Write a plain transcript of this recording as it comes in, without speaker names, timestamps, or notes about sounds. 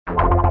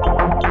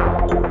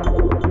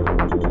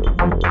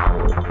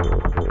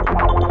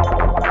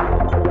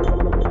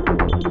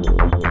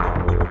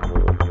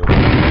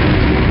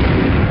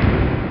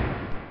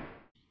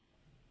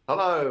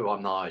Hello,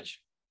 I'm Nige.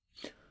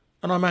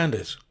 And I'm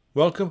Anders.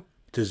 Welcome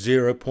to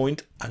Zero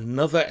Point,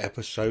 another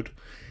episode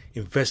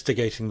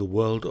investigating the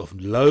world of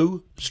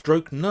no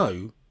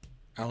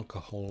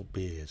alcohol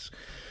beers.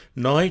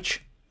 Nige,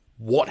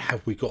 what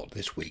have we got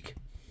this week?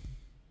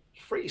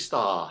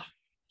 Freestar,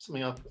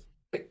 something I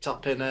picked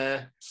up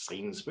in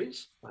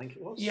Sainsbury's, I think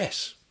it was.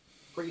 Yes.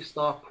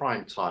 Freestar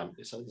Prime Time.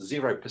 It's a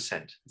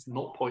 0%. It's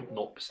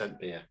 0.0%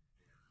 beer.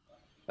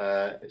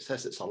 It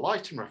says it's a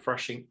light and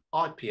refreshing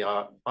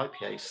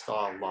IPA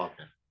style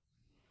lager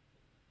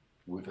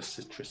with a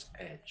citrus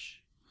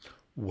edge.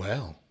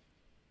 Well,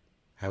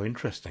 how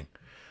interesting.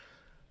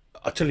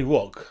 I'll tell you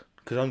what,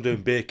 because I'm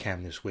doing beer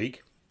cam this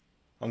week,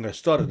 I'm going to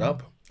start it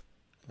up.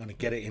 I'm going to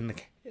get it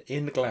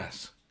in the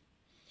glass.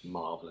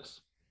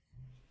 Marvellous.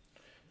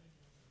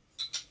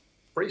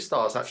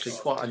 Freestar is actually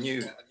quite a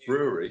new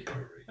brewery.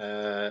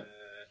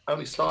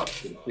 Only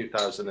started in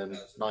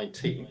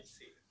 2019.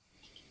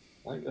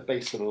 I think they're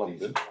based in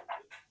London. I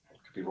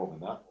could be wrong on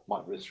that.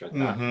 Might misread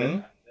that. Mm-hmm.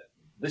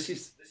 This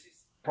is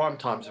prime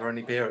times are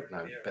only beer at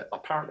now, but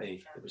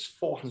apparently it was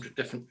 400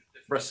 different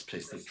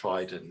recipes they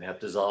tried, and they had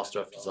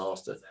disaster after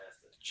disaster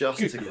just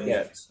Good to grief.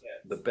 get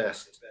the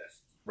best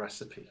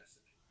recipe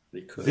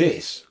they could.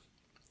 This,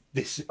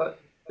 But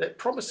it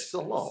promises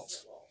a lot.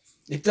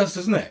 it does,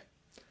 doesn't it?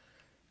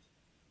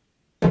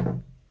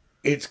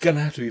 It's going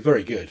to have to be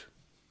very good.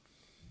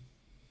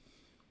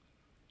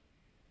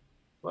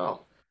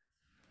 Well,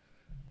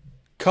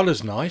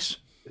 Colour's nice.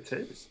 it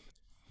is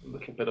a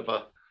little bit of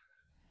a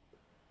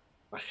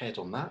head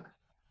on that.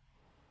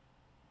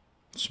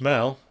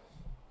 Smell.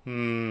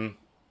 Ooh,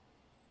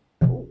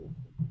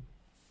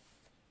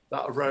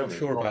 that aroma. Not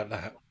sure about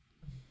that.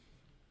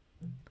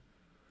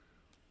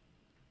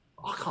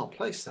 I can't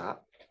place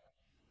that.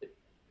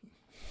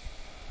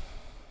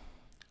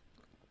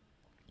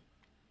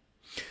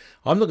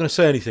 I'm not going to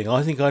say anything.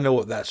 I think I know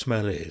what that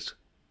smell is.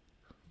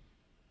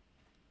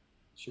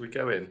 Should we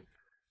go in?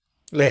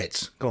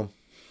 Let's. Go on.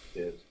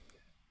 Yes.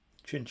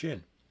 Chin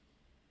chin.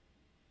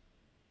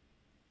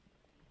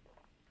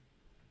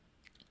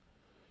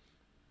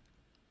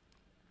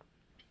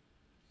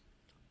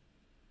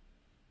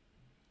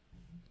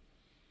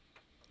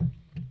 Do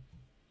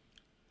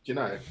you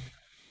know?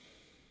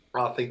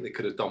 I think they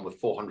could have done with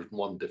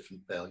 401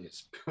 different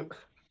failures.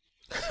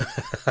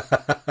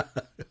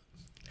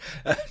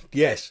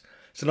 Yes.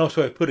 It's a nice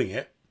way of putting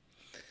it.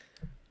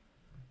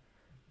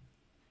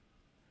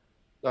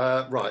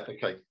 Right.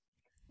 Okay.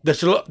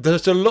 There's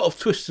a lot of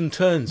twists and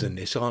turns in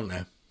this, aren't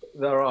there?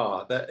 There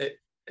are.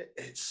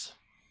 It's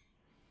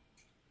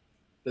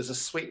there's a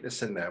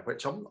sweetness in there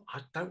which I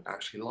don't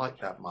actually like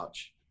that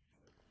much.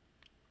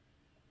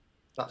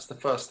 That's the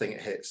first thing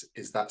it hits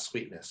is that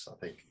sweetness, I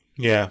think.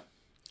 Yeah.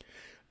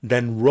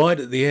 Then right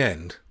at the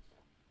end,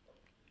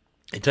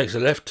 it takes a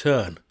left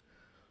turn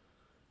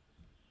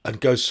and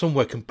goes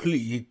somewhere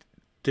completely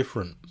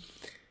different.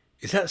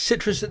 Is that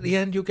citrus at the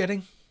end you're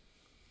getting?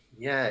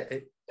 Yeah,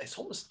 it's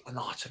almost an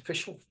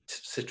artificial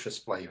citrus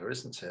flavor,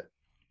 isn't it?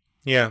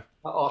 Yeah.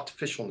 That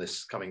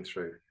artificialness coming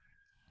through.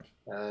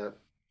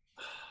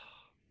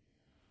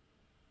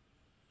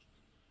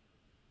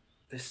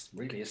 This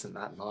really isn't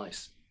that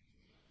nice.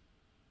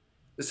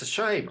 It's a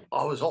shame.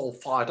 I was all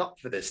fired up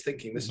for this,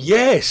 thinking this was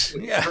Yes.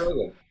 Yeah.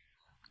 brilliant.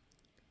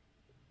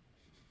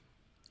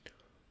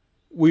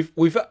 We've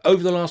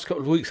over the last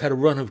couple of weeks had a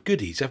run of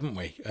goodies, haven't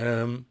we?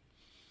 Yeah.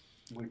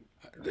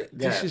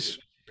 This is.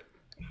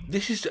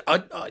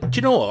 Do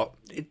you know what?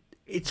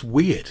 It's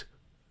weird.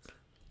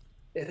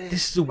 It is.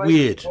 This is a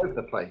weird. All over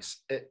the place.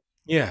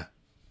 Yeah.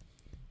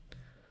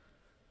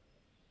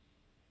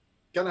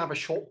 Going to have a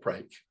short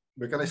break.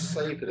 We're going to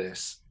savor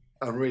this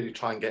and really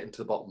try and get into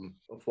the bottom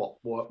of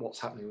what's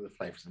happening with the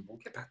flavors, and we'll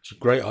get back to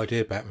you. Great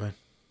idea, Batman.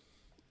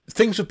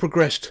 Things have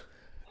progressed.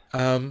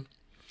 The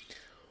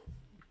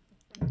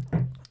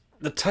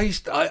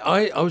taste.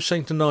 I was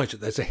saying to Nigel,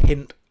 there's a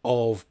hint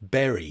of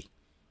berry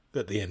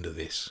at the end of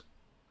this,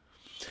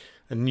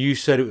 and you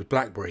said it was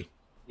blackberry.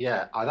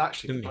 Yeah, I'd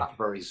actually Didn't you?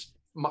 blackberries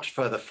much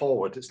further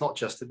forward. It's not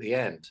just at the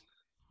end.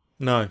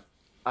 No,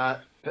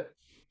 But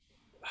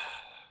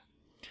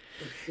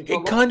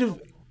it kind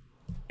of,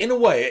 in a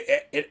way,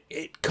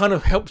 it kind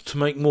of helps to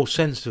make more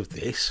sense of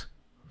this.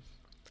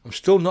 I'm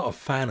still not a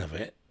fan of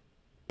it,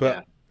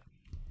 but.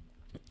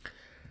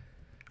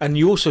 And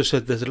you also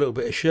said there's a little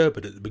bit of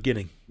sherbet at the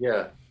beginning.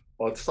 yeah,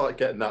 I'd start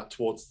getting that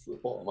towards the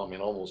bottom. I mean,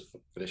 I almost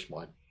finished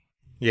mine.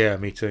 Yeah,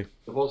 me too.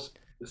 There was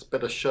this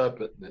bit of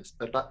sherbetness,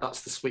 but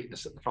that's the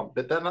sweetness at the front.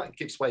 But then that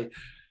gives way.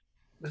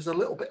 There's a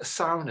little bit of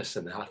sourness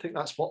in there. I think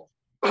that's what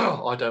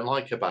I don't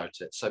like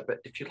about it. So, but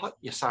if you like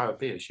your sour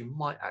beers, you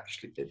might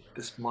actually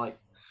this might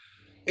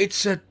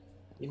It's a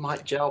you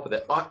might gel with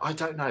it. I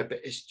don't know, but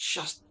it's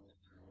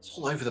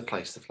all over the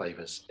place. The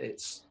flavors.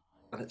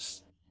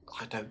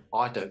 I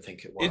don't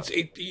think it works.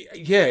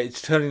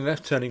 it's turning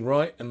left, turning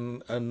right,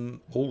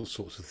 and all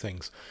sorts of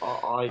things.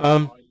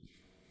 I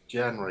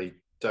generally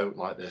don't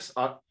like this.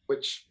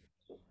 Which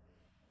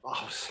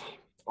I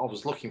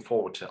was looking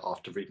forward to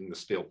after reading the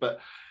spiel, but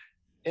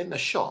in the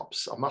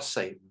shops, I must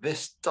say,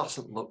 this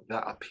doesn't look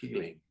that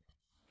appealing.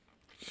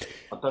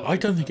 I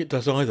don't think it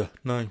does either.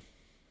 No.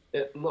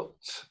 It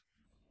looked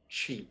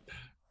cheap.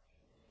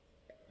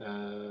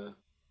 I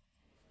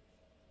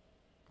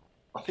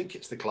think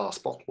it's the glass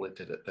bottle it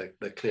did it,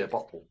 the clear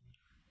bottle.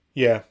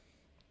 Yeah.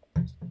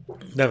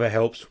 Never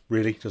helps,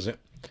 really, does it?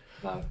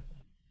 No.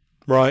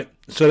 Right.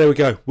 So there we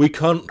go. We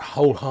can't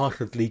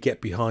wholeheartedly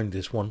get behind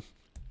this one.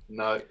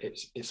 No,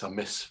 it's a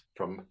miss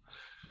from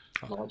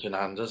Nigel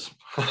Anders.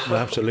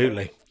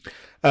 Absolutely.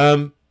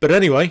 But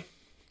anyway,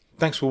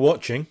 thanks for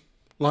watching.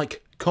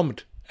 Like,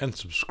 comment, and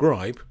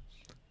subscribe.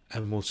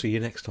 And we'll see you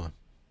next time.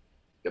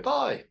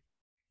 Goodbye.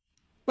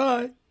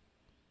 Bye.